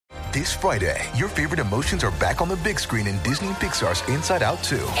This Friday, your favorite emotions are back on the big screen in Disney and Pixar's Inside Out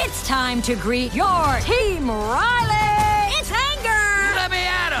 2. It's time to greet your Team Riley. It's anger. Let me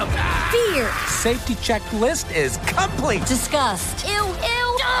at him. Fear. Safety checklist is complete. Disgust. Ew,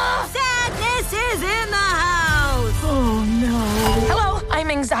 ew. Sadness is in the house. Oh, no. Hello, I'm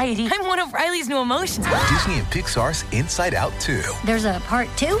anxiety. I'm one of Riley's new emotions. Disney and Pixar's Inside Out 2. There's a part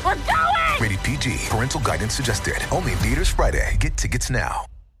 2? We're going! Rated PG. Parental guidance suggested. Only in theaters Friday. Get tickets now.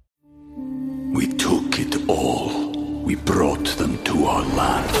 We took it all. We brought them to our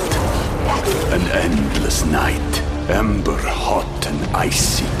land. An endless night, ember hot and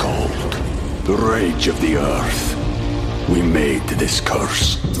icy cold. The rage of the earth. We made this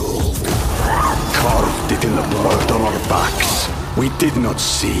curse. Carved it in the blood on our backs. We did not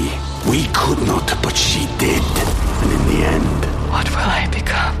see. We could not, but she did. And in the end... What will I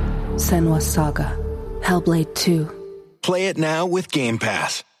become? Senua's Saga. Hellblade 2. Play it now with Game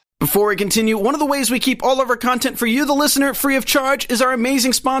Pass. Before we continue, one of the ways we keep all of our content for you, the listener, free of charge is our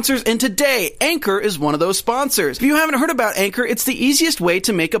amazing sponsors, and today, Anchor is one of those sponsors. If you haven't heard about Anchor, it's the easiest way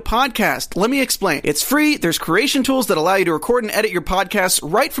to make a podcast. Let me explain. It's free, there's creation tools that allow you to record and edit your podcasts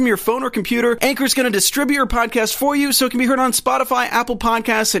right from your phone or computer. Anchor's going to distribute your podcast for you so it can be heard on Spotify, Apple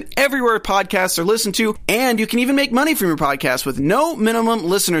Podcasts, and everywhere podcasts are listened to, and you can even make money from your podcast with no minimum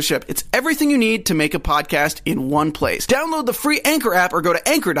listenership. It's everything you need to make a podcast in one place. Download the free Anchor app or go to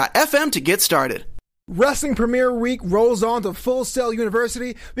anchor.fm to get started. Wrestling Premier Week rolls on to Full Sail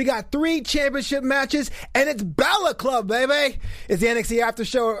University. We got 3 championship matches, and it's Bella Club, baby. It's the NXT After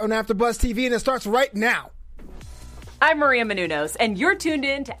Show on AfterBuzz TV, and it starts right now. I'm Maria Menounos, and you're tuned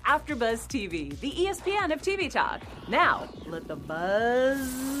in to AfterBuzz TV, the ESPN of TV talk. Now, let the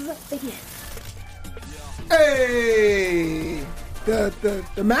buzz begin. Hey! The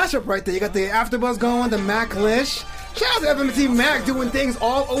mashup right there. You got the AfterBuzz going, the Mac Lish. Shout out to FMT Mac doing things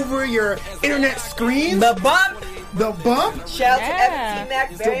all over your internet screens. The bump. The bump. Shout out to FMT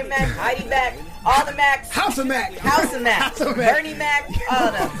Mac, Barry Mac, Heidi Mac, all the Macs. House of Mac. House of Mac. Bernie Mac, all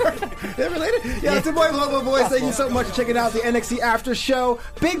of them. They're related? Yeah, it's your boy, Logo Boys. Thank you so much for checking out the NXT After Show.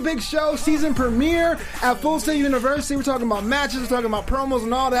 Big show, season premiere at Full Sail University. We're talking about matches, we're talking about promos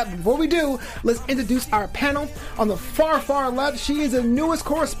and all that. Before we do, let's introduce our panel. On the far left, she is the newest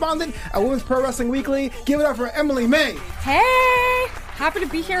correspondent at Women's Pro Wrestling Weekly. Give it up for Emily May. Hey! Happy to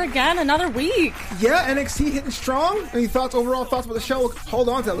be here again, another week. Yeah, NXT hitting strong. Any overall thoughts about the show? Hold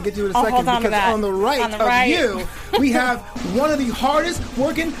on to that. We'll get to it in a second. Hold on because to that. on the right of you, we have one of the hardest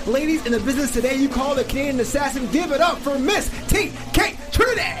working ladies in the business today. You call the Canadian Assassin. Give it up for Miss T.K.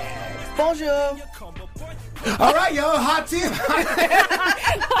 Trinidad. Bonjour. All right, yo, hot team.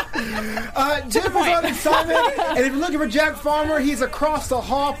 Jim is on assignment, and if you're looking for Jack Farmer, he's across the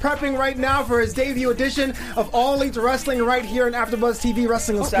hall prepping right now for his debut edition of All Elite Wrestling right here on AfterBuzz TV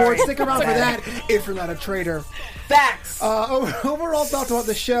Wrestling and Sports. Stick around for that if you're not a traitor. Facts. Overall thoughts about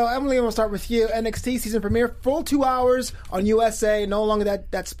the show. Emily, I'm going to start with you. NXT season premiere, full 2 hours on USA. No longer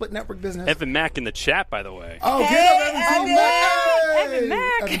that split network business. Evan Mack in the chat, by the way. Oh, hey, get up, Evan T. Mack. Evan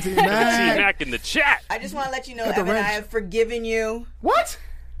Mack. Evan T. Evan T. Mack. Mack in the chat. I just want to let you know, Evan, I have forgiven you. What?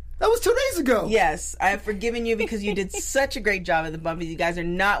 That was 2 days ago. Yes, I have forgiven you because you did such a great job at the Bumpies. You guys are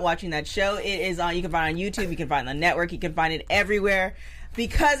not watching that show. It is on. You can find it on YouTube. You can find it on the network. You can find it everywhere.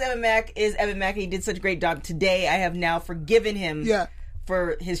 Because Evan Mack is Evan Mack and he did such a great job today, I have now forgiven him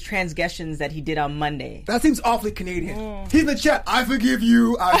for his transgressions that he did on Monday. That seems awfully Canadian. He's in the chat. I forgive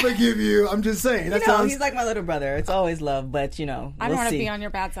you. I forgive you. I'm just saying. That sounds... he's like my little brother. It's always love, but I don't want to be on your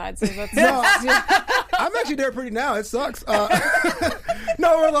bad side. So that's no, I'm actually there pretty now. It sucks. No,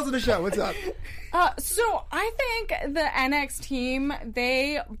 we're else in the show. What's up? So I think the NXT team,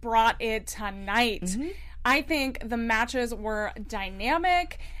 they brought it tonight. Mm-hmm. I think the matches were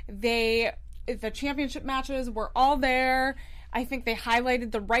dynamic. The championship matches were all there. I think they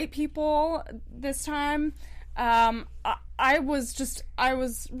highlighted the right people this time. I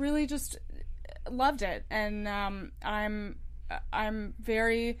was really just loved it, and I'm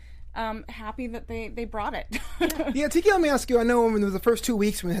very happy that they brought it. Yeah, Tiki, let me ask you. I know when there was the first 2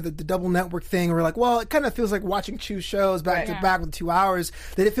 weeks when we had the double network thing, we were like, well, it kind of feels like watching 2 shows back to back with 2 hours.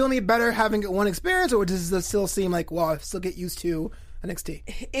 Did it feel any better having one experience, or does it still seem like, well, I still get used to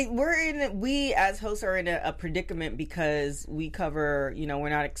NXT? We as hosts are in a predicament because we cover, we're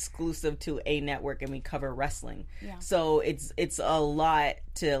not exclusive to a network and we cover wrestling. Yeah. So it's a lot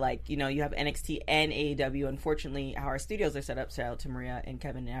to you have NXT and AEW. Unfortunately, how our studios are set up, shout out to Maria and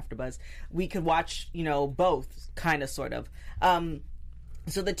Kevin and AfterBuzz, we could watch, both kind of sort of.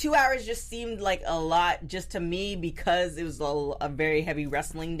 So the 2 hours just seemed like a lot just to me because it was a very heavy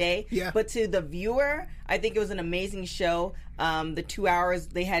wrestling day. Yeah. But to the viewer, I think it was an amazing show. The 2 hours,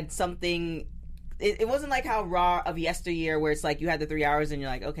 they had something... It wasn't like how Raw of yesteryear where it's like you had the 3 hours and you're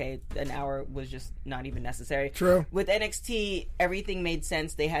like, okay, an hour was just not even necessary. True. With NXT, everything made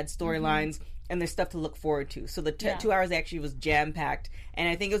sense. They had storylines and there's stuff to look forward to. So the 2 hours actually was jam-packed. And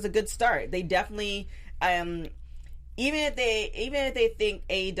I think it was a good start. They definitely... even if they think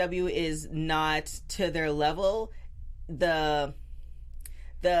AEW is not to their level, the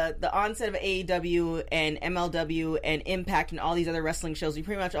onset of AEW and MLW and Impact and all these other wrestling shows, we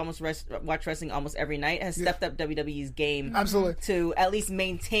pretty much almost watch wrestling almost every night, has stepped up WWE's game. Absolutely. To at least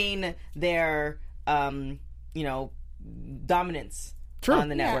maintain their, dominance. True. On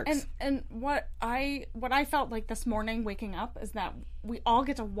the networks. And what I felt like this morning waking up is that we all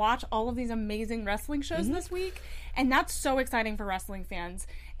get to watch all of these amazing wrestling shows this week, and that's so exciting for wrestling fans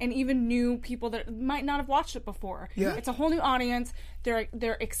and even new people that might not have watched it before. Yeah. It's a whole new audience.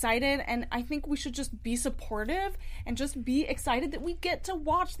 They're excited, and I think we should just be supportive and just be excited that we get to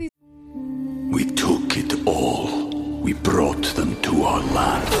watch these. We took it all. We brought them to our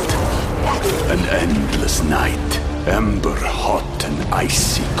land. An endless night, ember hot and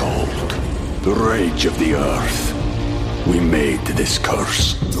icy cold. The rage of the earth. We made this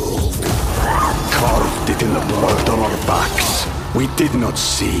curse. Carved it in the blood on our backs. We did not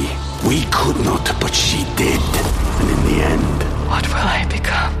see. We could not, but she did. And in the end... What will I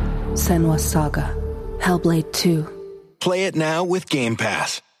become? Senua's Saga. Hellblade 2. Play it now with Game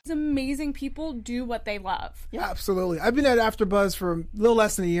Pass. These amazing people do what they love. Yeah, absolutely. I've been at AfterBuzz for a little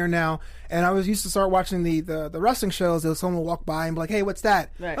less than a year now, and I was used to start watching the wrestling shows. There was someone would walk by and be like, "Hey, what's that?"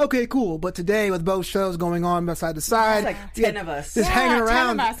 Right. Okay, cool. But today, with both shows going on side to side, It's like 10 of us. just hanging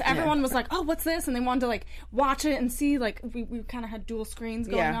around. 10 of us. Everyone was like, "Oh, what's this?" And they wanted to like watch it and see. Like we kind of had dual screens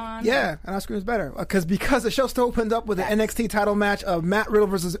going on. Yeah, and our screen was better because the show still opened up with an NXT title match of Matt Riddle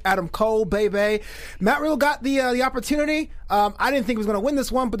versus Adam Cole. Baby, Matt Riddle got the opportunity. I didn't think he was going to win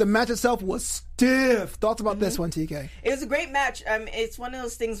this one, but the match itself was stiff. Thoughts about this one, TK? It was a great match. It's one of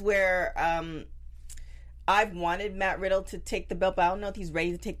those things where I've wanted Matt Riddle to take the belt, but I don't know if he's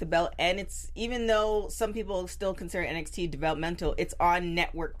ready to take the belt. And it's, even though some people still consider NXT developmental, it's on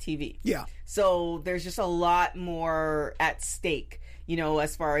network TV. Yeah. So there's just a lot more at stake,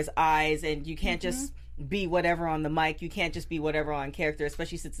 as far as eyes, and you can't just be whatever on the mic. You can't just be whatever on character,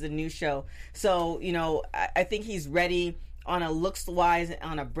 especially since it's a new show. So, I think he's ready on a looks-wise,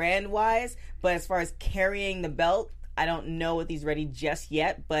 on a brand-wise, but as far as carrying the belt, I don't know if he's ready just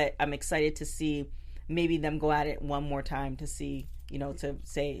yet, but I'm excited to see maybe them go at it one more time to see, to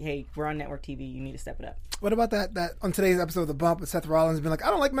say, hey, we're on network TV, you need to step it up. What about that on today's episode of The Bump with Seth Rollins being like,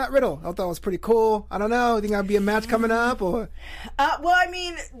 I don't like Matt Riddle. I thought it was pretty cool. I don't know. You think that'd be a match coming up, or? Well, I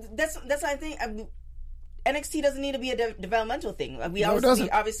mean, that's I think. NXT doesn't need to be a developmental thing. We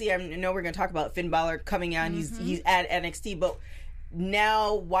obviously, I know we're going to talk about Finn Balor coming on. He's at NXT, but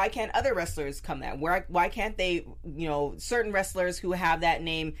now why can't other wrestlers come there? Why can't they? Certain wrestlers who have that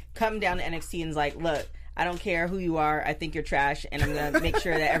name come down to NXT and's like, look, I don't care who you are. I think you're trash, and I'm going to make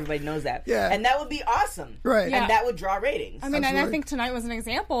sure that everybody knows that. Yeah. And that would be awesome. Right. And Yeah. that would draw ratings. I mean, and I think tonight was an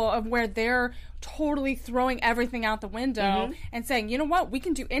example of where they're totally throwing everything out the window and saying, you know what, we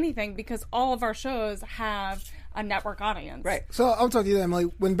can do anything because all of our shows have a network audience. Right. So I'll talk to you, Emily.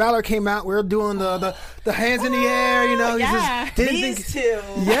 When Balor came out, we were doing the hands in the air, yeah. These two.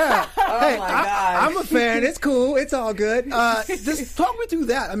 Yeah. Oh Hey, my God. I'm a fan. It's cool. It's all good. Just talk me through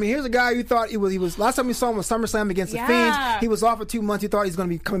that. I mean, here's a guy you thought he was last time we saw him was SummerSlam against the Fiends. He was off for 2 months. You thought he's going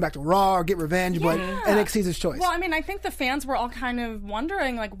to be coming back to Raw or get revenge, but NXT's his choice. Well, I mean, I think the fans were all kind of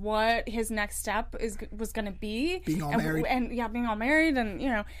wondering like what his next step was going to be. Being all married. Being all married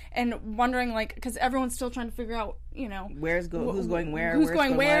and wondering like, because everyone's still trying to figure out, who's going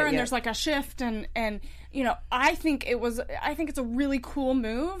where, and there's like a shift and I think it's a really cool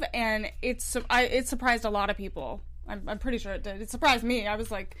move, and it surprised a lot of people. I'm pretty sure it did. It surprised me. I was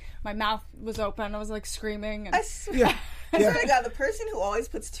like, my mouth was open. I was like screaming. And, I swear to God, the person who always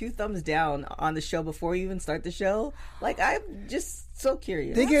puts 2 thumbs down on the show before you even start the show, like, I'm just so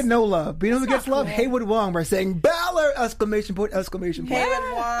curious. They get no love. But you know who gets love? Haywood Wong by saying Balor! Exclamation point! Exclamation point!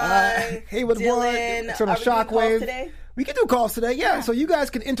 Haywood Wong. Haywood Dylan, Wong. Sort of are we doing calls shockwave. today? We can do calls today, yeah. So you guys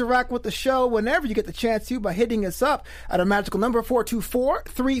can interact with the show whenever you get the chance to by hitting us up at our magical number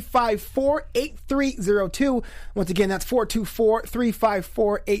 424-354-8302. Once again, that's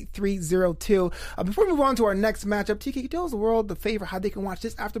 424-354-8302. Before we move on to our next matchup, TK, can you tell us the world the favor how they can watch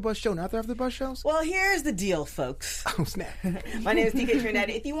this AfterBuzz show and other AfterBuzz shows? Well, here's the deal, folks. Oh, snap. My name is TK Trinidad.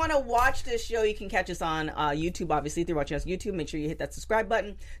 If you want to watch this show, you can catch us on YouTube, obviously. If you're watching us on YouTube, make sure you hit that subscribe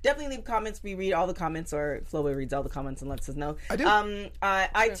button. Definitely leave comments. We read all the comments, or Flobo reads all the comments and lets us know. I do.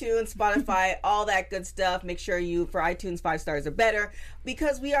 iTunes, Spotify, all that good stuff. Make sure you, for iTunes, 5 stars or better,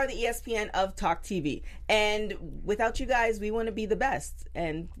 because we are the ESPN of Talk TV. And without you guys, we want to be the best.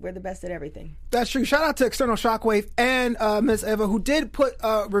 And we're the best at everything. That's true. Shout out to External Shockwave and Ms. Eva, who did put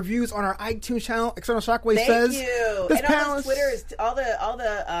reviews on our iTunes channel. External Shockwave says, Thank you. This and panel on Twitter is all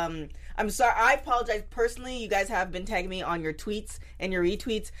the I'm sorry, I apologize personally. You guys have been tagging me on your tweets and your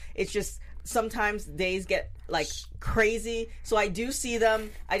retweets. It's just sometimes days get like crazy, so I do see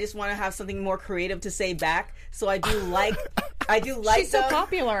them. I just want to have something more creative to say back. So I do like She's so them.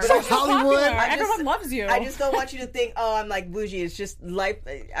 popular. So Hollywood. Everyone loves you. I just don't want you to think, oh, I'm like bougie. It's just life.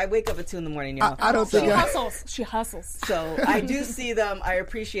 I wake up at 2 a.m, y'all. I don't think She hustles. So I do see them. I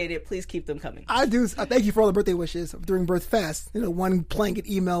appreciate it. Please keep them coming. I do. Thank you for all the birthday wishes during Birth Fest. One blanket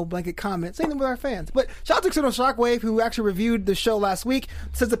email, blanket comment. Same thing with our fans. But shout out to External Shockwave, who actually reviewed the show last week.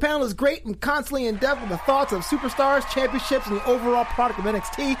 Says the panel is great and constantly in depth with the thoughts of superstars, championships, and the overall product of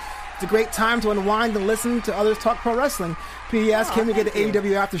NXT. It's a great time to unwind and listen to others talk pro wrestling. P.S. Can we get the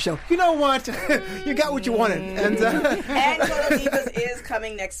AEW after show? You know what? You got what you wanted. And Total Divas is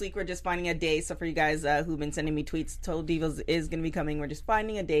coming next week. We're just finding a date. So for you guys who've been sending me tweets, Total Divas is going to be coming. We're just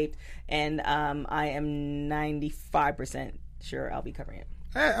finding a date. And I am 95% sure I'll be covering it.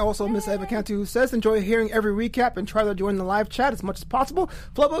 Also, Miss Eva Cantu says, enjoy hearing every recap and try to join the live chat as much as possible.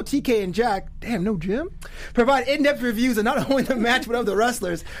 Flobo, TK, and Jack, damn, no Jim, provide in-depth reviews of not only the match, but of the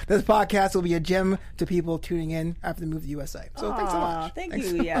wrestlers. This podcast will be a gem to people tuning in after the move to USA. So thanks so much.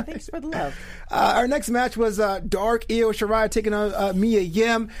 Thanks for the love. Our next match was Dark Io Shirai taking on Mia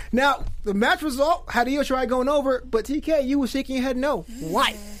Yim. Now, the match result had Io Shirai going over, but TK, you were shaking your head no.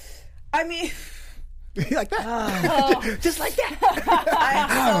 Why? I mean... like that. Just like that.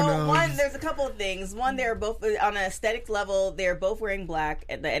 I don't know. One, there's a couple of things. One, they're both on an aesthetic level. They're both wearing black.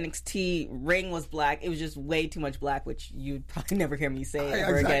 The NXT ring was black. It was just way too much black, which you'd probably never hear me say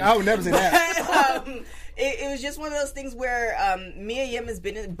ever again. I would never say that. It was just one of those things where Mia Yim has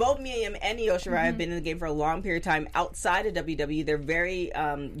been in, both Mia Yim and Io Shirai have been in the game for a long period of time outside of WWE. They're very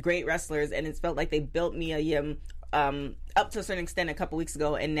great wrestlers, and it's felt like they built Mia Yim up to a certain extent a couple weeks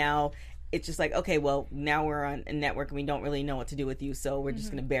ago, and now it's just like, okay, well, now we're on a network and we don't really know what to do with you, so we're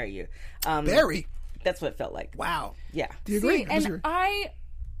just going to bury you. Bury? That's what it felt like. Wow. Yeah. Do you agree? And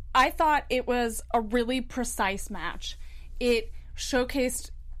I thought it was a really precise match. It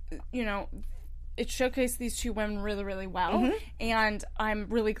showcased, these two women really, really well, and I'm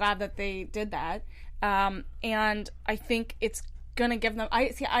really glad that they did that. And I think it's gonna give them.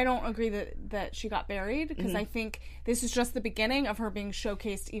 I don't agree that she got buried, because I think this is just the beginning of her being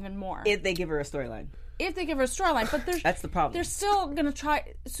showcased even more. If they give her a storyline. But that's the problem. They're still gonna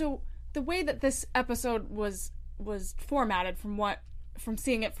try. So the way that this episode was formatted, from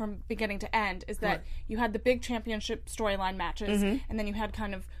seeing it from beginning to end, is that you had the big championship storyline matches, and then you had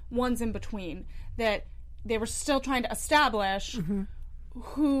kind of ones in between that they were still trying to establish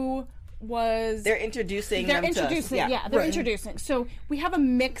who was... They're introducing. Introducing. So we have a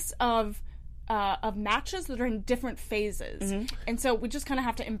mix of matches that are in different phases. And so we just kind of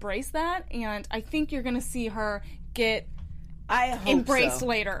have to embrace that, and I think you're going to see her get embraced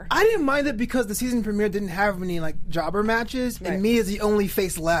later. I didn't mind it because the season premiere didn't have any jobber matches, and Mia is the only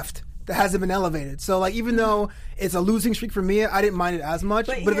face left that hasn't been elevated. So even though it's a losing streak for Mia, I didn't mind it as much.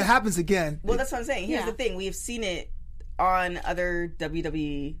 But if it happens again... Well, that's what I'm saying. Here's the thing. We've seen it on other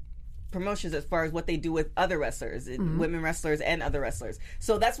WWE promotions as far as what they do with other wrestlers, women wrestlers and other wrestlers.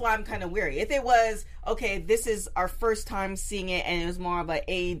 So that's why I'm kind of weary. If it was, okay, this is our first time seeing it and it was more of an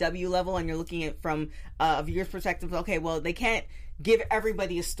AEW level and you're looking at it from a viewer's perspective, okay, well, they can't give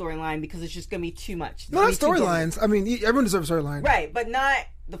everybody a storyline because it's just going to be too much. No, not storylines. I mean, everyone deserves a storyline. Right, but not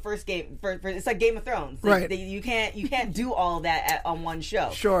the first game. It's like Game of Thrones. Right. You can't do all of that on one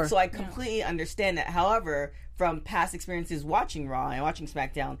show. Sure. So I completely understand that. However, from past experiences watching Raw and watching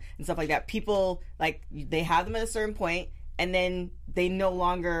SmackDown and stuff like that, people, they have them at a certain point, and then they no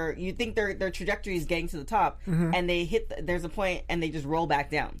longer, you think their trajectory is getting to the top, and they there's a point and they just roll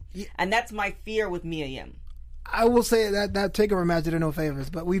back down. Yeah. And that's my fear with Mia Yim. I will say that takeover match did her no favors,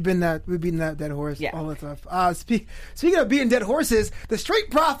 but we've beaten that dead horse all the time. Speaking of beating dead horses, the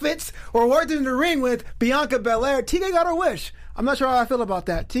Street Profits were worked in the ring with Bianca Belair. TK got her wish. I'm not sure how I feel about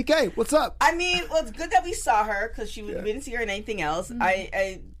that. TK, what's up? I mean, well, it's good that we saw her because we didn't see her in anything else.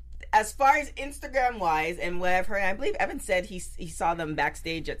 Mm-hmm. As far as Instagram wise and what I've heard, I believe Evan said he saw them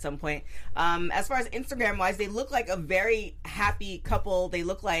backstage at some point. As far as Instagram wise, they look like a very happy couple. They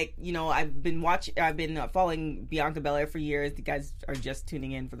look like, I've been following Bianca Belair for years. You guys are just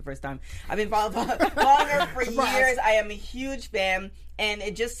tuning in for the first time. I've been following her for years. I am a huge fan, and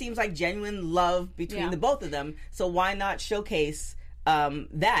it just seems like genuine love between the both of them. So why not showcase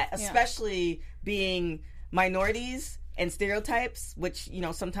that, especially being minorities and stereotypes, which,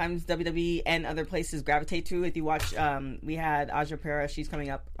 sometimes WWE and other places gravitate to. If you watch, we had Aja Pera, she's coming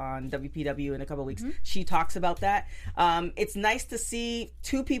up on WPW in a couple of weeks. Mm-hmm. She talks about that. It's nice to see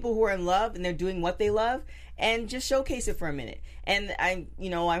two people who are in love and they're doing what they love and just showcase it for a minute. And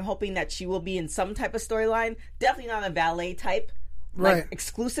I'm hoping that she will be in some type of storyline. Definitely not a valet type. Right.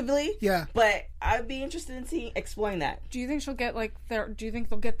 Exclusively. Yeah. But I'd be interested in exploring that. Do you think she'll get do you think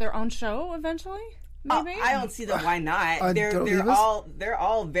they'll get their own show eventually? Maybe? I don't see them. Why not? They're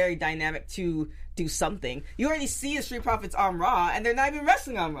all very dynamic to do something. You already see the Street Profits on Raw, and they're not even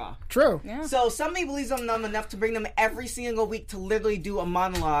wrestling on Raw. True. Yeah. So somebody believes in them enough to bring them every single week to literally do a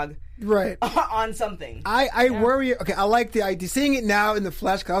monologue. Right. On something. I worry. Okay, I like the idea. Seeing it now in the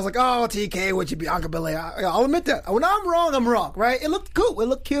flesh, because I was like, oh, TK, would you be Bianca Belair? I'll admit that. When I'm wrong, right? It looked cool. It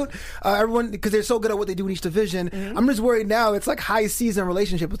looked cute. Everyone, because they're so good at what they do in each division. Mm-hmm. I'm just worried now. It's like high season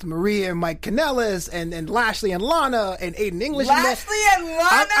relationship with Maria and Mike Kanellis and Lashley and Lana and Aiden English. Lashley and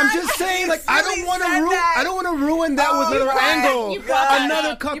Lana? I'm just saying, like, I don't want to ruin that with another angle.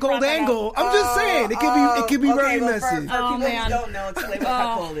 Another cuckold angle. I'm just saying. It could be very messy. For people who don't know, explain what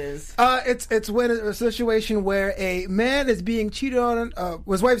cuckold is. It's when a situation where a man is being cheated on,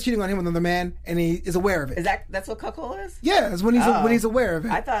 his wife's cheating on him with another man, and he is aware of it. That's what cuckold is? Yeah, it's when he's aware of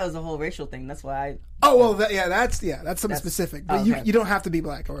it. I thought it was a whole racial thing. That's why I. Oh well, that's something specific, but you don't have to be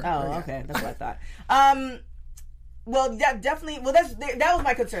black or. Okay, that's what I thought. Well, definitely. Well, that was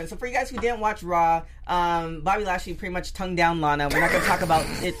my concern. So for you guys who didn't watch Raw, Bobby Lashley pretty much tongued down Lana. We're not going to talk about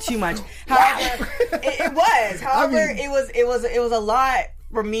it too much. However, it was. However, it was a lot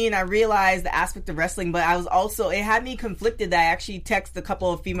for me, and I realized the aspect of wrestling, but it had me conflicted that I actually texted a couple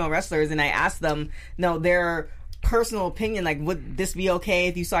of female wrestlers and I asked them, their personal opinion, like, would this be okay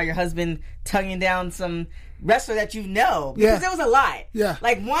if you saw your husband tonguing down some wrestler that you know? Because it was a lot. Yeah.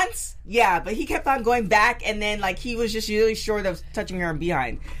 Like, once, but he kept on going back, and then, like, he was just really short of touching her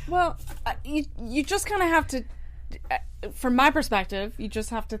behind. Well, you just kind of have to, from my perspective, you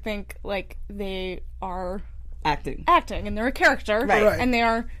just have to think, like, they are acting, and they're a character, right? And they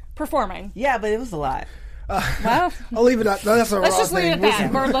are performing. Yeah, but it was a lot. Well, I'll leave it at that. That's a let's raw just leave thing. it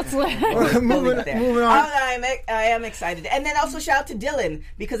at that. Let's moving on. I am excited, and then also shout out to Dylan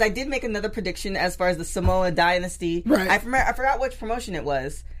because I did make another prediction as far as the Samoa Dynasty. Right. I forgot which promotion it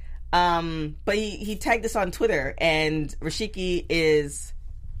was, but he tagged us on Twitter, and Rashiki is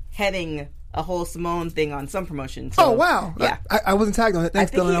heading a whole Samoan thing on some promotion. So, oh wow! Yeah, I wasn't tagged on it.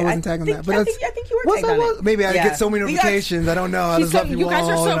 Thanks, Dylan. I wasn't tagged on that. But I think you were tagged on it. Maybe I get so many notifications. I don't know. I just love you guys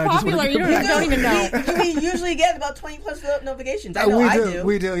are so popular. You don't even know. We usually get about 20 plus notifications. I know we I do.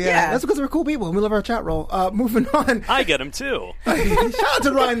 We do. Yeah. That's because we're cool people and we love our chat roll. Moving on. I get them too. Shout out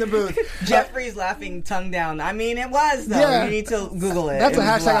to Ryan the Booth. Jeffrey's laughing tongue down. I mean, it was though. Yeah. You need to Google it. That's a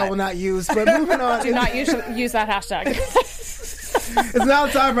hashtag I will not use. But moving on. Do not use that hashtag. It's now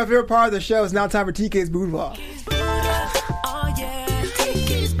time for my favorite part of the show. It's now time for TK's Boudoir.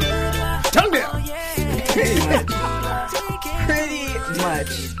 Tongue down. Pretty much.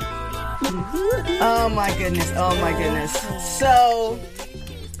 Oh my goodness. So,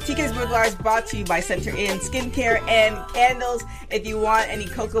 TK's Boudoir is brought to you by Center In Skincare and Candles. If you want any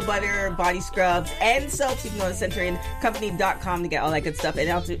cocoa butter, body scrubs, and soaps, you can go to centerincompany.com to get all that good stuff. And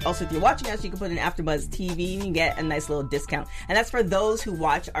also, if you're watching us, you can put in AfterBuzz TV and you get a nice little discount. And that's for those who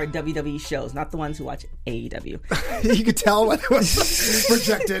watch our WWE shows, not the ones who watch AEW. You could tell when it was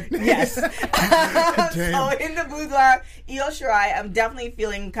projected. Yes. So in the Boudoir, Io Shirai, I'm definitely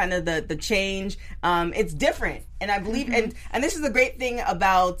feeling kind of the change. It's different. And I believe, and this is the great thing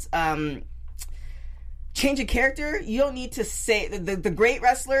about change of character. You don't need to say the great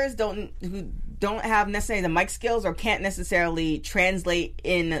wrestlers who don't have necessarily the mic skills or can't necessarily translate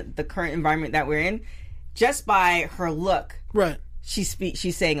in the current environment that we're in. Just by her look, right? She's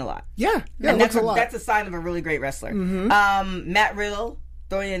saying a lot. Yeah, and that's a sign of a really great wrestler. Mm-hmm. Matt Riddle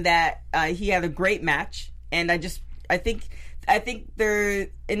throwing in that he had a great match, and I think they're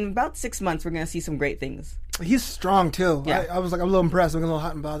in about 6 months we're going to see some great things He's strong too. Yeah. I was like, I'm a little impressed. I'm a little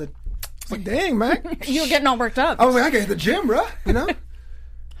hot and bothered. It's like, dang, man. You were getting all worked up. I was like, I can hit the gym, bro. You know?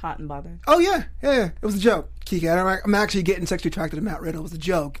 Hot and bothered. Oh, yeah. It was a joke. Kiki, I'm actually getting sexually attracted to Matt Riddle. It was a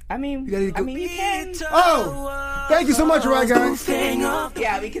joke. I mean, you can. Oh, thank you so much, right, guys?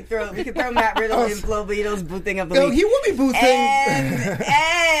 Yeah, we could throw Matt Riddle in Flo Vito's boo thing of the week. He would be boo thing.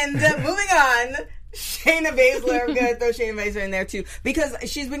 And moving on, Shayna Baszler. I'm going to throw Shayna Baszler in there too because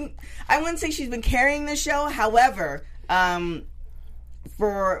I wouldn't say she's been carrying the show. However,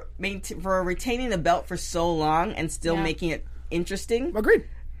 for retaining the belt for so long and still making it interesting. Agreed.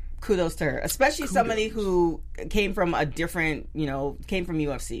 Kudos to her, especially somebody who came from a different, came from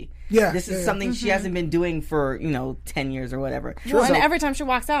UFC. Yeah, this is something she hasn't been doing for 10 years or whatever. Well, and every time she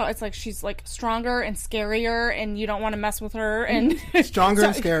walks out, it's like she's like stronger and scarier, and you don't want to mess with her. And stronger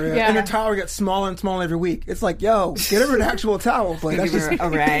and scarier, and her towel gets smaller and smaller every week. It's like, yo, get her an actual towel, but that's give her just a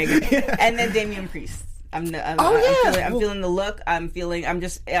rag. And then Damian Priest. I'm feeling the look. I'm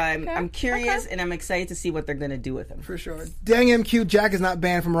curious, and I'm excited to see what they're going to do with him. For sure. Dang MQ, Jack is not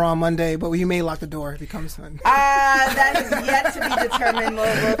banned from Raw on Monday, but he may lock the door if he comes in. That is yet to be determined.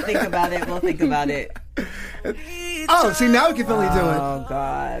 We'll think about it. Oh, see, now we can finally do it. Oh,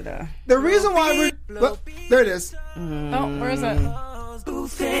 God. The reason why there it is. Oh, where is it?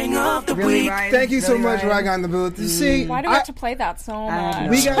 Really, thank you so much, Ryan, on the booth. You see, why do we have to play that so much?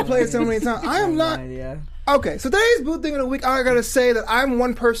 We got to play it so many times. I am not. Okay, so today's booth thing of the week, I gotta say that I'm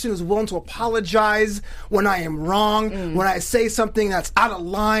one person who's willing to apologize when I am wrong, when I say something that's out of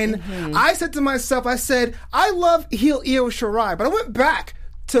line. I said to myself, I love heel Io Shirai, but I went back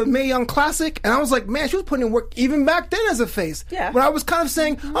to Mae Young Classic, and I was like, man, she was putting in work even back then as a face. Yeah. When I was kind of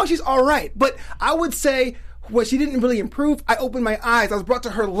saying, oh, she's all right. But I would say, when she didn't really improve, I opened my eyes. I was brought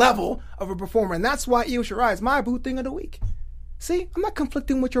to her level of a performer, and that's why Io Shirai is my booth thing of the week. See, I'm not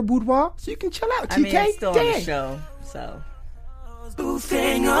conflicting with your boudoir, so you can chill out, TK. I mean, it's still on the show, so. Booth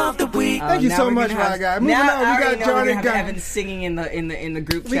thing of the week. Thank you so much, my guy. Moving on, we got Johnny Gargano. Evan singing in the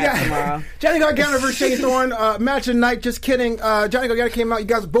group chat tomorrow. Johnny Gargano versus Shane Thorne, match of the night. Just kidding. Johnny Gargano came out. You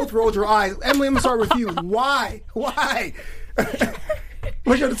guys both rolled your eyes. Emily, I'm gonna start with you. Why?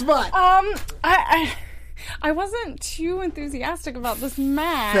 What's your spot? I wasn't too enthusiastic about this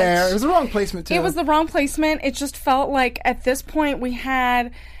match. Fair. It was the wrong placement, too. It was the wrong placement. It just felt like at this point we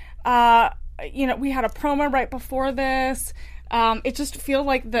had, we had a promo right before this. It just felt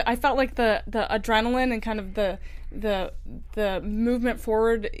like I felt like the adrenaline and kind of the movement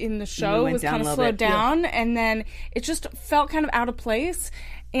forward in the show was kind of slowed down, and then it just felt kind of out of place.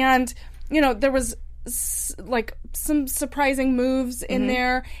 And there was like some surprising moves in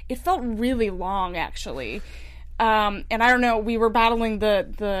there. It felt really long, actually. And I don't know. We were battling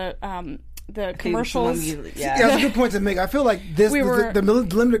the commercials. That's a good point to make. I feel like the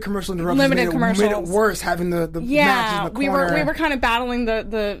limited commercial interruptions made it worse having the matches in the corner. We were kind of battling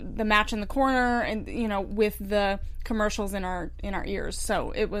the match in the corner, and with the commercials in our ears.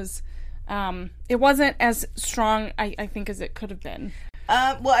 So it was it wasn't as strong, I think, as it could have been.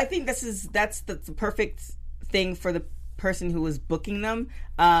 Well, I think that's the perfect thing for the person who was booking them.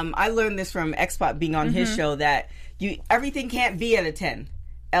 I learned this from X-Pac being on his show that everything can't be at a 10.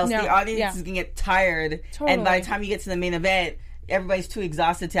 Else the audience is going to get tired. Totally. And by the time you get to the main event, everybody's too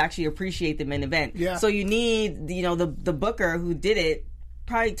exhausted to actually appreciate the main event. Yeah. So you need, the booker who did it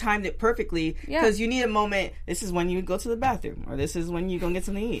probably timed it perfectly because you need a moment. This is when you go to the bathroom, or this is when you go get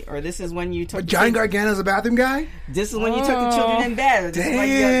something to eat, or this is when you took. Johnny Gargano's a bathroom guy. This is when you took the children in bed. Or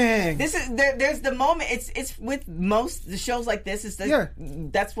Dang. There's the moment. It's with most the shows like this.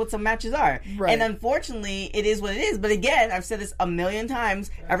 That's what some matches are. Right. And unfortunately, it is what it is. But again, I've said this a million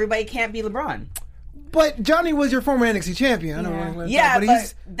times. Everybody can't be LeBron. But Johnny was your former NXT champion. I don't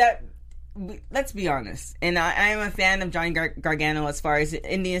know. Let's be honest, and I am a fan of Johnny Gargano as far as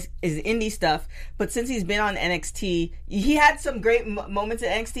indie stuff. But since he's been on NXT, he had some great moments at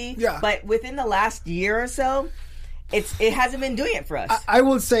NXT. Yeah. But within the last year or so, it hasn't been doing it for us. I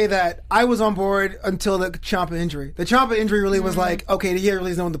will say that I was on board until the Ciampa injury. The Ciampa injury really was like, okay, he really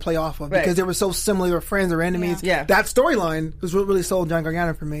has no one to play off of because they were so similar, they were friends or enemies. Yeah. That storyline was what really sold Johnny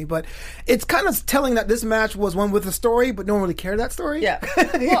Gargano for me. But it's kind of telling that this match was one with a story, but no one really cared that story. Yeah.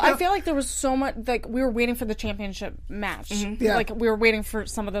 Well, I feel like there was so much, like, we were waiting for the championship match. Yeah. Like, we were waiting for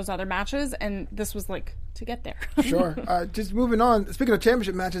some of those other matches, and this was like to get there. Sure. Just moving on. Speaking of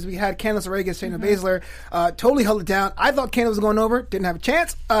championship matches, we had Candice LeRae against Shayna Baszler. Totally held it down. I thought Candice was going over. Didn't have a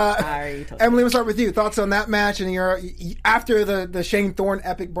chance. Emily, let's start with you. Thoughts on that match and after the Shane Thorne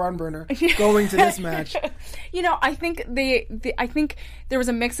epic barn burner going to this match? I think I think there was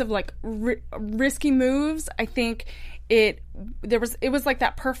a mix of like risky moves. I think it was like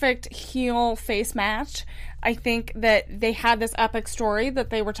that perfect heel face match. I think that they had this epic story that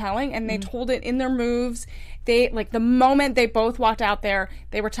they were telling, and they told it in their moves. They, like, the moment they both walked out there,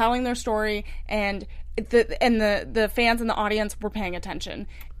 they were telling their story, and the fans and the audience were paying attention,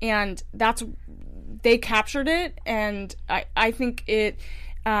 and they captured it. And I think it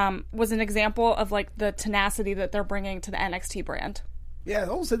was an example of, like, the tenacity that they're bringing to the NXT brand. Yeah,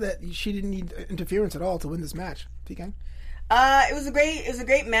 they also said that she didn't need interference at all to win this match. TK? It was a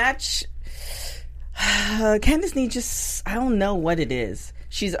great match. Candice LeRae, I don't know what it is.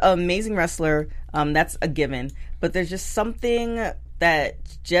 She's an amazing wrestler. That's a given. But there's just something that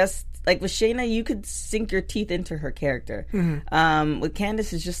just, like with Shayna, you could sink your teeth into her character. Mm-hmm. With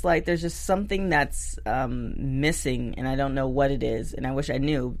Candice, it's just like there's just something that's missing, and I don't know what it is. And I wish I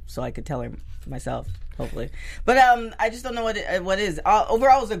knew so I could tell her myself, hopefully. But I just don't know what it is.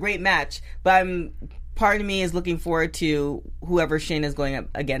 Overall, it was a great match, but part of me is looking forward to whoever Shayna's going up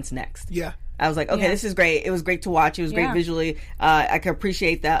against next. Yeah. I was like, okay, this is great. It was great to watch. It was great visually. I could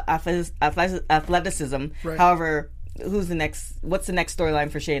appreciate the athleticism. Right. However, what's the next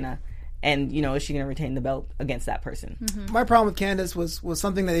storyline for Shayna? And, is she going to retain the belt against that person? Mm-hmm. My problem with Candice was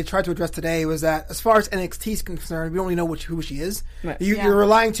something that they tried to address today, was that as far as NXT is concerned, we don't really know who she is. Right. You're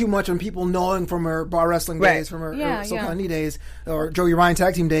relying too much on people knowing from her bar wrestling days, from her SoCal days, or Joey Ryan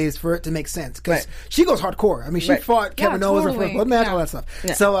tag team days for it to make sense. Because she goes hardcore. I mean, she fought Kevin Owens her first blood match, all that stuff.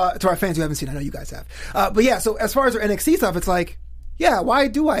 Yeah. So, to our fans who haven't seen it, I know you guys have. But yeah, so as far as her NXT stuff, it's like, why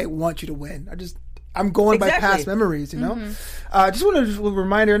do I want you to win? I'm going by past memories, Just want to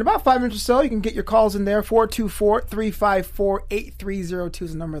reminder, in about 5 minutes or so, you can get your calls in there. 424-354-8302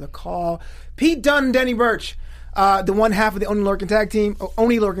 is the number of the call. Pete Dunne, Danny Burch. The one half of the Only Lorcan tag team,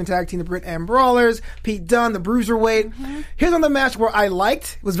 the Brit and Brawlers. Pete Dunne, the Bruiserweight. Mm-hmm. Here's another match where I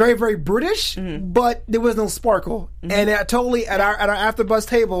liked. It was very, very British, but there was no sparkle. Mm-hmm. And totally at our AfterBuzz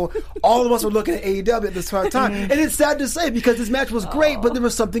table, all of us were looking at AEW at this time. And it's sad to say, because this match was great, but there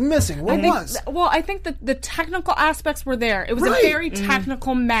was something missing. What was? I think that the technical aspects were there. It was a very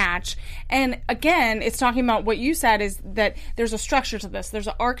technical match. And again, it's talking about what you said, is that there's a structure to this. There's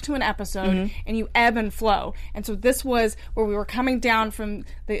an arc to an episode, and you ebb and flow. And so this was where we were coming down from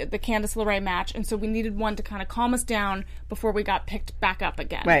the Candice LeRae match, and so we needed one to kind of calm us down before we got picked back up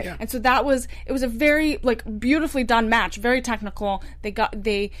again. Right. Yeah. And so it was a very, like, beautifully done match, very technical.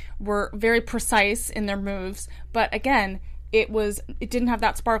 They were very precise in their moves, but again, it didn't have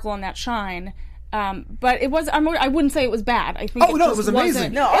that sparkle and that shine. But it was. I wouldn't say it was bad. I think. Oh no, it was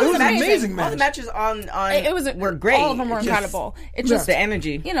amazing. No, it was an amazing match. All the matches were great. All of them were incredible. It's just the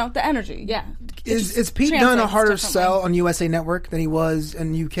energy. The energy. Yeah. Is Pete Dunne a harder sell on USA Network than he was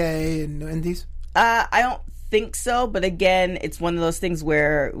in UK and Indies? I don't think so, but again, it's one of those things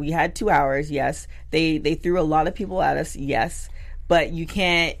where we had 2 hours. Yes, they threw a lot of people at us. Yes, but you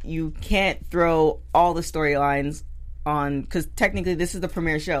can't throw all the storylines on, because technically this is the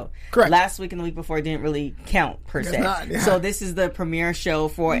premiere show. Correct. Last week and the week before didn't really count per se. Not, yeah. So this is the premiere show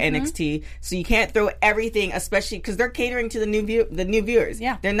for NXT. So you can't throw everything, especially because they're catering to the new viewers.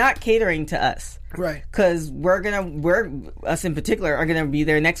 Yeah, they're not catering to us. Right. Because us in particular are gonna be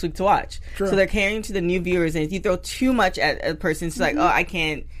there next week to watch. True. So they're catering to the new viewers, and if you throw too much at a person, it's like, I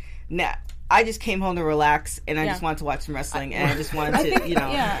can't. Nah, I just came home to relax, and I just wanted to watch some wrestling, and I just wanted to,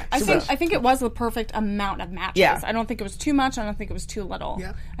 Yeah, I think it was the perfect amount of matches. Yeah. I don't think it was too much. I don't think it was too little.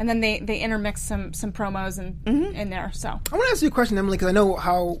 Yeah. And then they intermixed some promos in there. So I want to ask you a question, Emily, because I know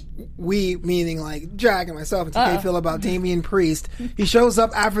how we, meaning like Jack and myself and TK, feel about Damian Priest. He shows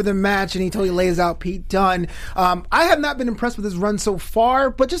up after the match, and he totally lays out Pete Dunne. I have not been impressed with his run so far,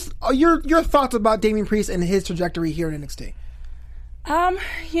 but just your thoughts about Damian Priest and his trajectory here in NXT. I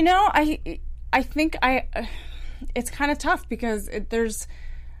think it's kind of tough because there's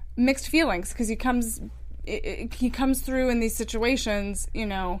mixed feelings, because he comes through in these situations,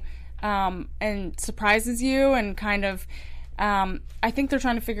 and surprises you, and kind of, I think they're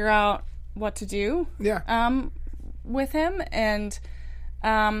trying to figure out what to do. Yeah. With him, and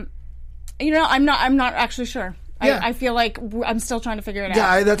I'm not actually sure. Yeah. I feel like I'm still trying to figure it out.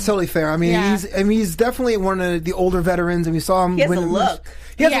 Yeah, that's totally fair. I mean, he's definitely one of the older veterans, and we saw him. He has a look.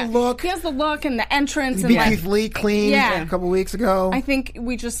 He has a look. He has the look and the entrance. He and beat Keith Lee clean a couple weeks ago. I think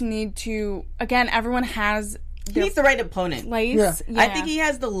we just need to. Again, everyone has. He needs the right opponent. Yeah. I think he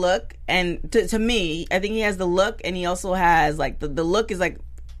has the look, and to me, I think he has the look, and he also has like the look is like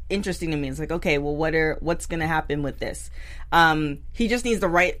interesting to me. It's like, okay, well, what's going to happen with this? He just needs the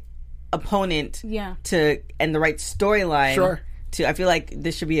right opponent and the right storyline I feel like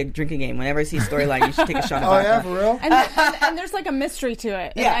this should be a drinking game. Whenever I see a storyline, you should take a shot of vodka. Oh yeah, for real. And there's like a mystery to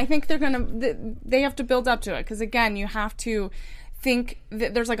it. Yeah. And I think they have to build up to it because again, you have to think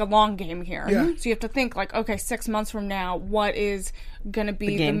that there's like a long game here. Yeah. So you have to think like, okay, 6 months from now, what is going to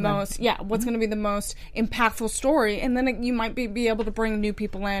be the most, what's going to be the most impactful story? And then you might be able to bring new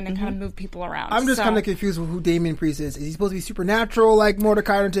people in and kind of move people around. I'm just kind of confused with who Damian Priest is. Is he supposed to be supernatural like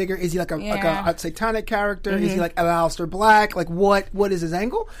Mordecai Undertaker? Is he like a satanic character? Is he like Aleister Black? Like what is his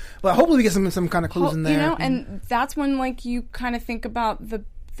angle? But hopefully we get some kind of clues in there. You know, and that's when like you kind of think about the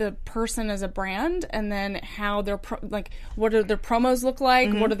person as a brand, and then how their what do their promos look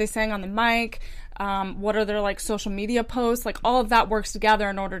like? What are they saying on the mic? What are their like social media posts? Like all of that works together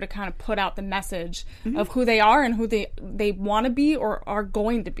in order to kind of put out the message of who they are and who they want to be or are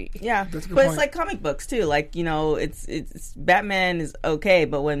going to be. Yeah, but it's like comic books too. Like, you know, it's Batman is okay,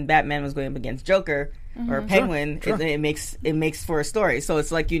 but when Batman was going up against Joker or Penguin, sure. It makes for a story. So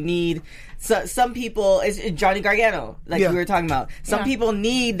it's like you need some people. It's Johnny Gargano, like we were talking about. Some people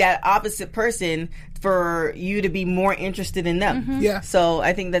need that opposite person for you to be more interested in them. Yeah. So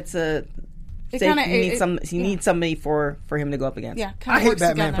I think that's you need somebody for him to go up against. Yeah, I hate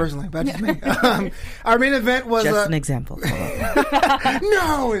Batman personally, but that's just me. Our main event was just an example.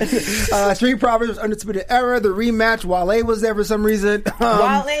 No, Street Profits, Undisputed Era, the rematch. Wale was there for some reason.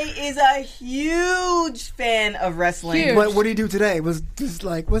 Wale is a huge fan of wrestling. Huge. What did he do today? Was just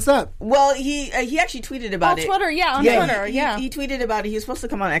like, what's up? Well, he actually tweeted about it. Twitter, on Twitter, He tweeted about it. He was supposed to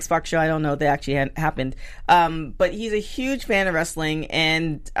come on Xbox show. I don't know if that actually happened. But he's a huge fan of wrestling,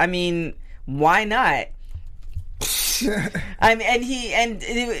 and I mean, why not?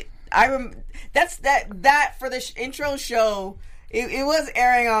 That for the intro show, it was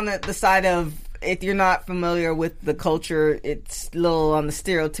airing on the side of, if you're not familiar with the culture, it's a little on the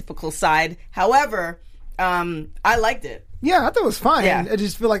stereotypical side. However, I liked it. Yeah, I thought it was fine. Yeah. I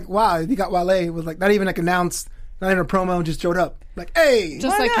just feel like, wow, you got Wale. It was like not even like announced, not even a promo, just showed up. Like, hey,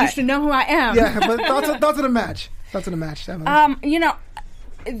 just like you should know who I am. Yeah, but thoughts of the match. Thoughts of the match. You know,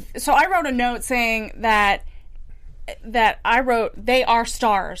 so I wrote a note saying that I wrote they are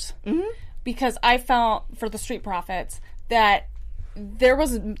stars because I felt for the Street Profits that there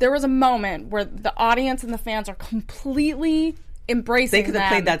was a moment where the audience and the fans are completely embracing They could have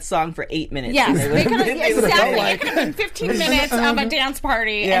played that song for 8 minutes. Yes, they could have exactly 15 minutes of a dance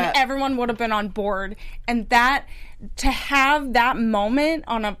party and everyone would have been on board. And that, to have that moment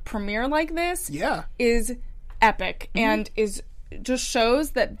on a premiere like this is epic and just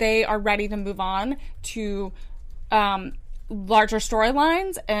shows that they are ready to move on to larger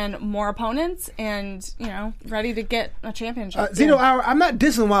storylines and more opponents, and ready to get a championship. Zeno, I'm not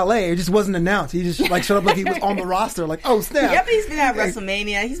dissing Wale. It just wasn't announced. He just showed up like he was on the roster. Like, oh snap! Yeah, but he's been at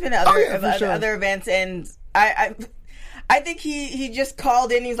WrestleMania. He's been at other events, and I think he just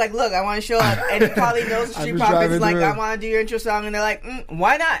called in. He's like, "Look, I want to show up," and he probably knows the Street Profits. Like, I want to do your intro song, and they're like,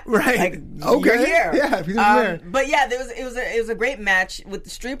 "Why not?" Right? Like, okay, you're here. Yeah, he's there. But yeah, it was a great match with the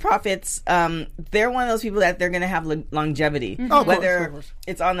Street Profits. They're one of those people that they're going to have longevity, whether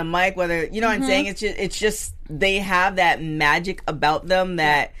it's on the mic, whether what I'm saying. It's just they have that magic about them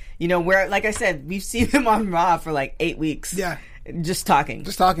that where, like I said, we've seen them on Raw for like 8 weeks. Yeah. Just talking.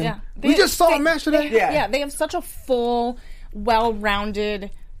 Yeah. We just saw a match today. They have such a full,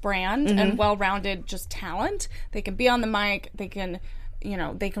 well-rounded brand and well-rounded just talent. They can be on the mic. They can,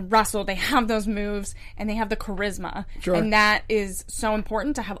 they can wrestle. They have those moves and they have the charisma. Sure. And that is so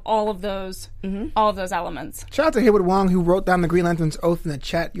important to have all of those elements. Shout out to Haywood Wong, who wrote down the Green Lantern's oath in the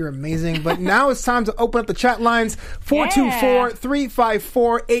chat. You're amazing. But now it's time to open up the chat lines.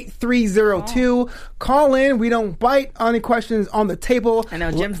 424-354-8302. Call in. We don't bite. Any questions on the table. I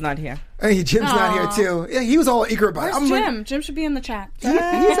know Jim's not here. Hey, Jim's not here too. Yeah, he was all eager about it. Where's Jim? Jim should be in the chat.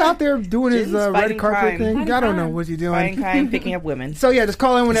 He's out there doing his red carpet thing. Fighting I don't know what he's doing. Fighting crime, picking up women. So yeah, just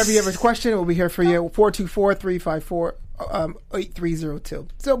call in whenever you have a question. We'll be here for you. 424-354-8302.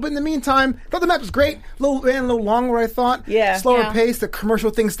 So, but in the meantime, I thought the match was great. A little longer, I thought. Yeah. Slower pace. The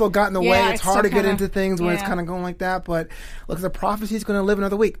commercial thing still got in the way. It's hard to get into things when it's kind of going like that. But look, the prophecy's going to live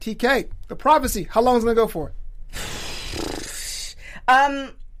another week. TK, the prophecy. How long is it going to go for?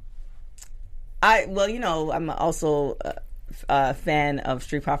 I'm also a fan of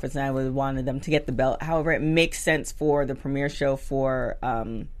Street Profits, and I would have wanted them to get the belt. However, it makes sense for the premiere show for,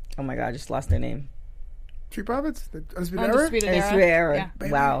 oh my God, I just lost their name. Street Profits? The Undisputed Era? Undisputed Era.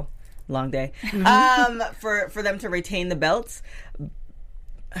 Yeah. Wow. Long day. For them to retain the belts.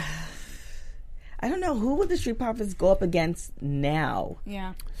 I don't know. Who would the Street Profits go up against now?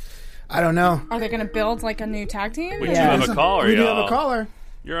 Yeah. I don't know. Are they going to build like a new tag team? We do have a caller, We do have a caller.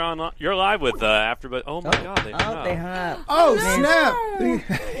 You're live with AfterBuzz. Oh my God, they hung up. They hung up. Oh, no.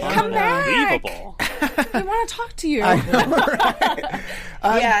 snap! Come back. Unbelievable. We want to talk to you. I know,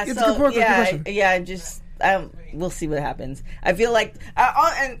 right? Yeah, it's so a good question. just we'll see what happens. I feel like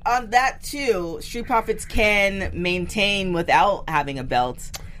on that too, Street Profits can maintain without having a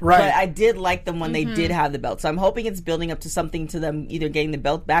belt. Right. But I did like them when they did have the belt. So I'm hoping it's building up to something to them either getting the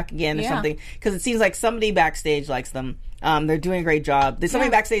belt back again or something. Because it seems like somebody backstage likes them. They're doing a great job. Somebody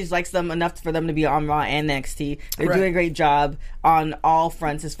backstage likes them enough for them to be on Raw and NXT. They're doing a great job on all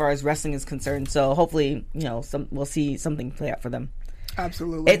fronts as far as wrestling is concerned. So hopefully, we'll see something play out for them.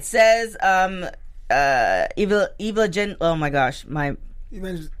 Absolutely. It says, Eva Jen. Oh my gosh,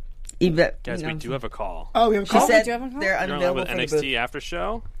 Eva. Guys, we do have a call. Oh, we have a call? She said we do have a call? they're You're on unavailable with for the NXT booth. After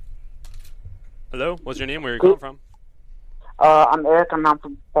Show. Hello, what's your name? Where are you calling from? I'm Eric. I'm out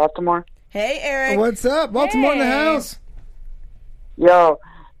from Baltimore. Hey, Eric. What's up? Baltimore in the Hey. house. Yo,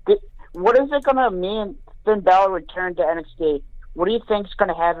 what is it going to mean Finn Balor returned to NXT? What do you think is going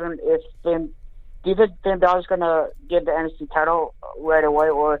to happen if Finn... Do you think Finn Balor's going to get the NXT title right away,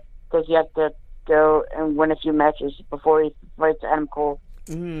 or does he have to go and win a few matches before he fights Adam Cole?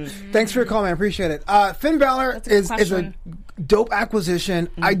 Thanks for your call, man. Appreciate it. Finn Balor is a dope acquisition.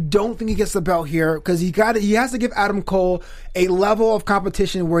 I don't think he gets the belt here because he has to give Adam Cole a level of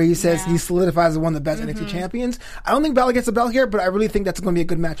competition where he says he solidifies as one of the best NXT champions. I don't think Balor gets the belt here, but I really think that's going to be a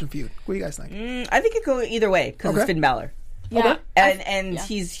good match and feud. What do you guys think? I think it could go either way because it's Finn Balor. Yeah. And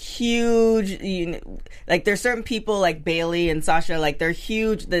he's huge. Like there's certain people like Bayley and Sasha, like they're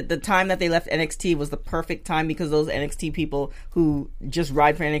huge. The time that they left NXT was the perfect time because those NXT people who just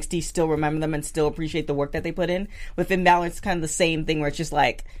ride for NXT still remember them and still appreciate the work that they put in. With Finn Balor, it's kind of the same thing where it's just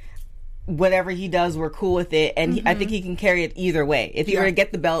like whatever he does, we're cool with it. And I think he can carry it either way. If he were to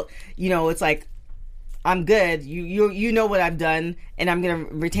get the belt, it's like, I'm good. You know what I've done, and I'm gonna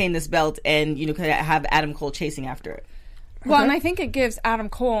retain this belt, and could have Adam Cole chasing after it. Well, and I think it gives Adam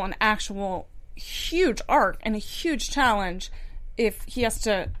Cole an actual huge arc and a huge challenge if he has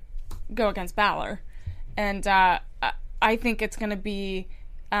to go against Balor. And I think it's going to be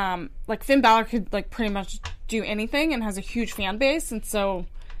like Finn Balor could pretty much do anything and has a huge fan base, and so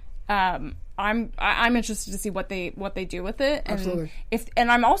I'm interested to see what they do with it. And Absolutely.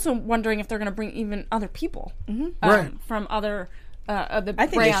 And I'm also wondering if they're going to bring even other people from other the I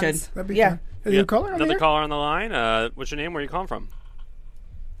think brands. they should. That'd be Yeah. fun. Is there a caller on Another there? caller on the line. What's your name? Where are you calling from?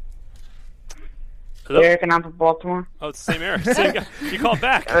 Hello? Eric, and I'm from Baltimore. Oh, it's the same Eric. Same guy. You called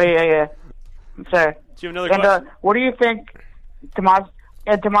back. Oh, yeah. I'm sorry. Do you have another question? What do you think Tommaso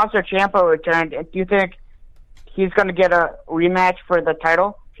Ciampa returned? Do you think he's going to get a rematch for the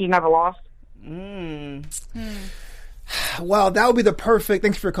title? He never lost? Well, that would be the perfect.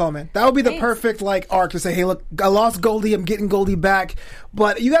 Thanks for your call, man. That would be the perfect arc to say, "Hey, look, I lost Goldie. I'm getting Goldie back."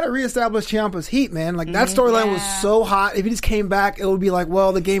 But you got to reestablish Ciampa's heat, man. Like that storyline was so hot. If he just came back, it would be like,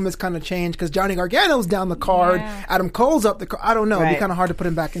 well, the game has kind of changed because Johnny Gargano's down the card. Adam Cole's up the card. I don't know. It'd be kind of hard to put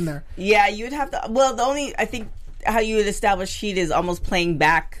him back in there. Yeah, you'd have to. Well, I think how you would establish heat is almost playing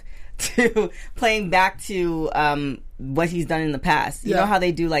back to what he's done in the past. You know how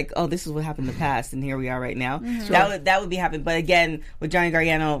they do this is what happened in the past, and here we are right now. That would be happening. But again, with Johnny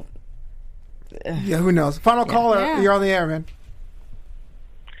Gargano, yeah, who knows? Final caller, you're on the air, man.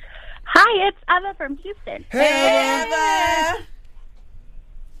 Hi, it's Eva from Houston. Hey, Eva.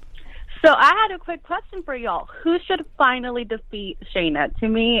 So I had a quick question for y'all. Who should finally defeat Shayna? To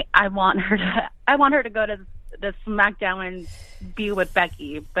me, I want her to go to the SmackDown and be with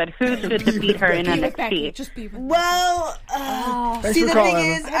Becky, but who should defeat her in NXT? Just be with well, see, the thing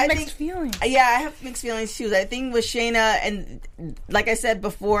is, I have mixed feelings. Yeah, I have mixed feelings too. I think with Shayna, and like I said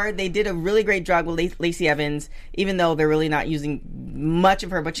before, they did a really great job with Lacey Evans, even though they're really not using much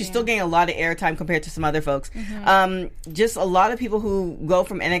of her, but she's still getting a lot of airtime compared to some other folks. Just a lot of people who go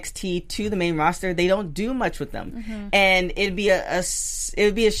from NXT to the main roster, they don't do much with them, and it'd be a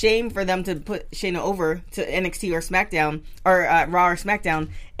shame for them to put Shayna over to NXT or SmackDown or Raw or SmackDown,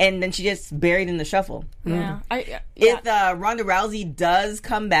 and then she just buried in the shuffle. If Ronda Rousey does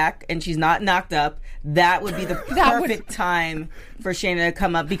come back and she's not knocked up, that would be the perfect time for Shayna to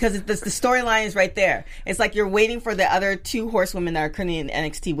come up because the storyline is right there. It's like you're waiting for the other two horsewomen that are currently in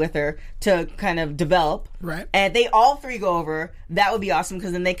NXT with her to kind of develop. Right. And if they all three go over, that would be awesome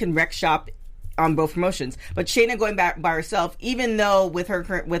because then they can wreck shop on both promotions. But Shayna going back by herself, even though with her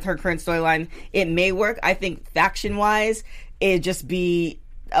current storyline, it may work, I think faction-wise, it'd just be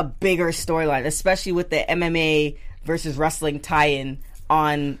a bigger storyline, especially with the MMA versus wrestling tie-in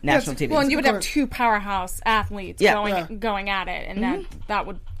on national TV. Well, and you would have two powerhouse athletes going at it, and that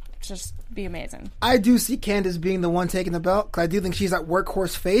would just be amazing. I do see Candace being the one taking the belt because I do think she's that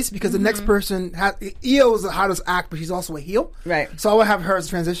workhorse face because the next person Io is the hottest act, but she's also a heel. Right. So I would have her as a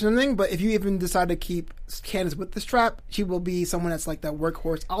transition thing. But if you even decide to keep Candace with the strap, she will be someone that's like that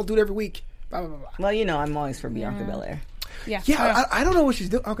workhorse. I'll do it every week. Blah, blah, blah, blah. Well, you know, I'm always for Bianca Belair. Yeah, I don't know what she's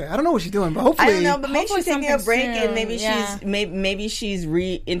doing. Okay, I don't know what she's doing, but hopefully, I don't know, but maybe she's taking a break, soon. and maybe Yeah. maybe she's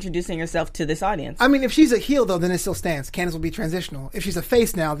reintroducing herself to this audience. I mean, if she's a heel though, then it still stands. Candace will be transitional. If she's a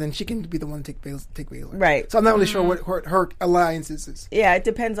face now, then she can be the one to take Baylor. Right. So I'm not really sure what her alliance is. Yeah, it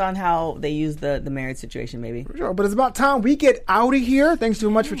depends on how they use the marriage situation, maybe. For sure, but it's about time we get out of here. Thanks so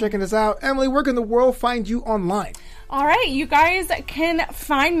much for checking us out, Emily. Where can the world find you online? All right, you guys can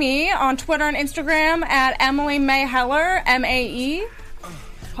find me on Twitter and Instagram at Emily May Heller, MAE.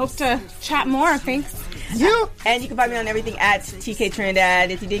 Hope to chat more. Thanks. Yeah. And you can find me on everything at TK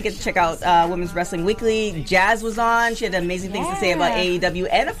Trinidad. If you didn't get to check out Women's Wrestling Weekly, Jazz was on. She had amazing things to say about AEW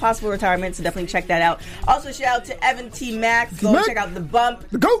and a possible retirement, so definitely check that out. Also, shout out to Evan T. Mack. Go and check out The Bump.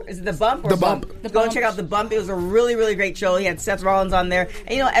 The GOAT. Is it The Bump or The Bump. Go and check out The Bump. It was a really, really great show. He had Seth Rollins on there.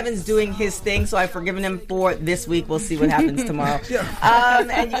 And, you know, Evan's doing his thing, so I've forgiven him for this week. We'll see what happens tomorrow.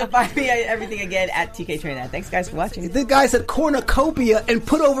 And you can find me at everything again at TK Trinidad. Thanks, guys, for watching. This guy said cornucopia and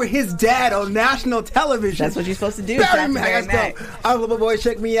put over his dad on national television. That's what you're supposed to do. Barry Mack, let's go. I'm Flobo Boys.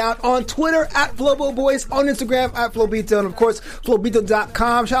 Check me out on Twitter at Flobo Boys, on Instagram at Flobito, and of course,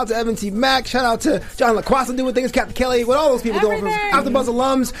 Flobito.com. Shout out to Evan T. Mack. Shout out to John LaQuasta doing things, Captain Kelly, what all those people doing for AfterBuzz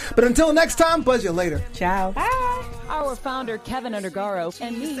alums. But until next time, buzz you later. Ciao. Bye. Our founder, Kevin Undergaro,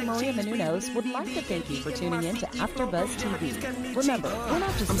 and me, Maria Menounos, would like to thank you for tuning in to AfterBuzz TV. Remember, we're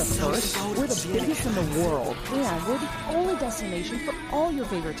not just the first, we're the biggest in the world, and we're the only destination for all your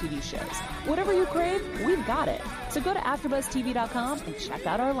favorite TV shows. Whatever you crave, we've got it. So go to AfterBuzzTV.com and check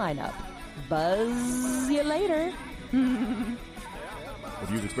out our lineup. Buzz you later. The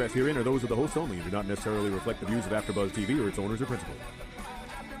views expressed herein are those of the hosts only and do not necessarily reflect the views of AfterBuzz TV or its owners or principals.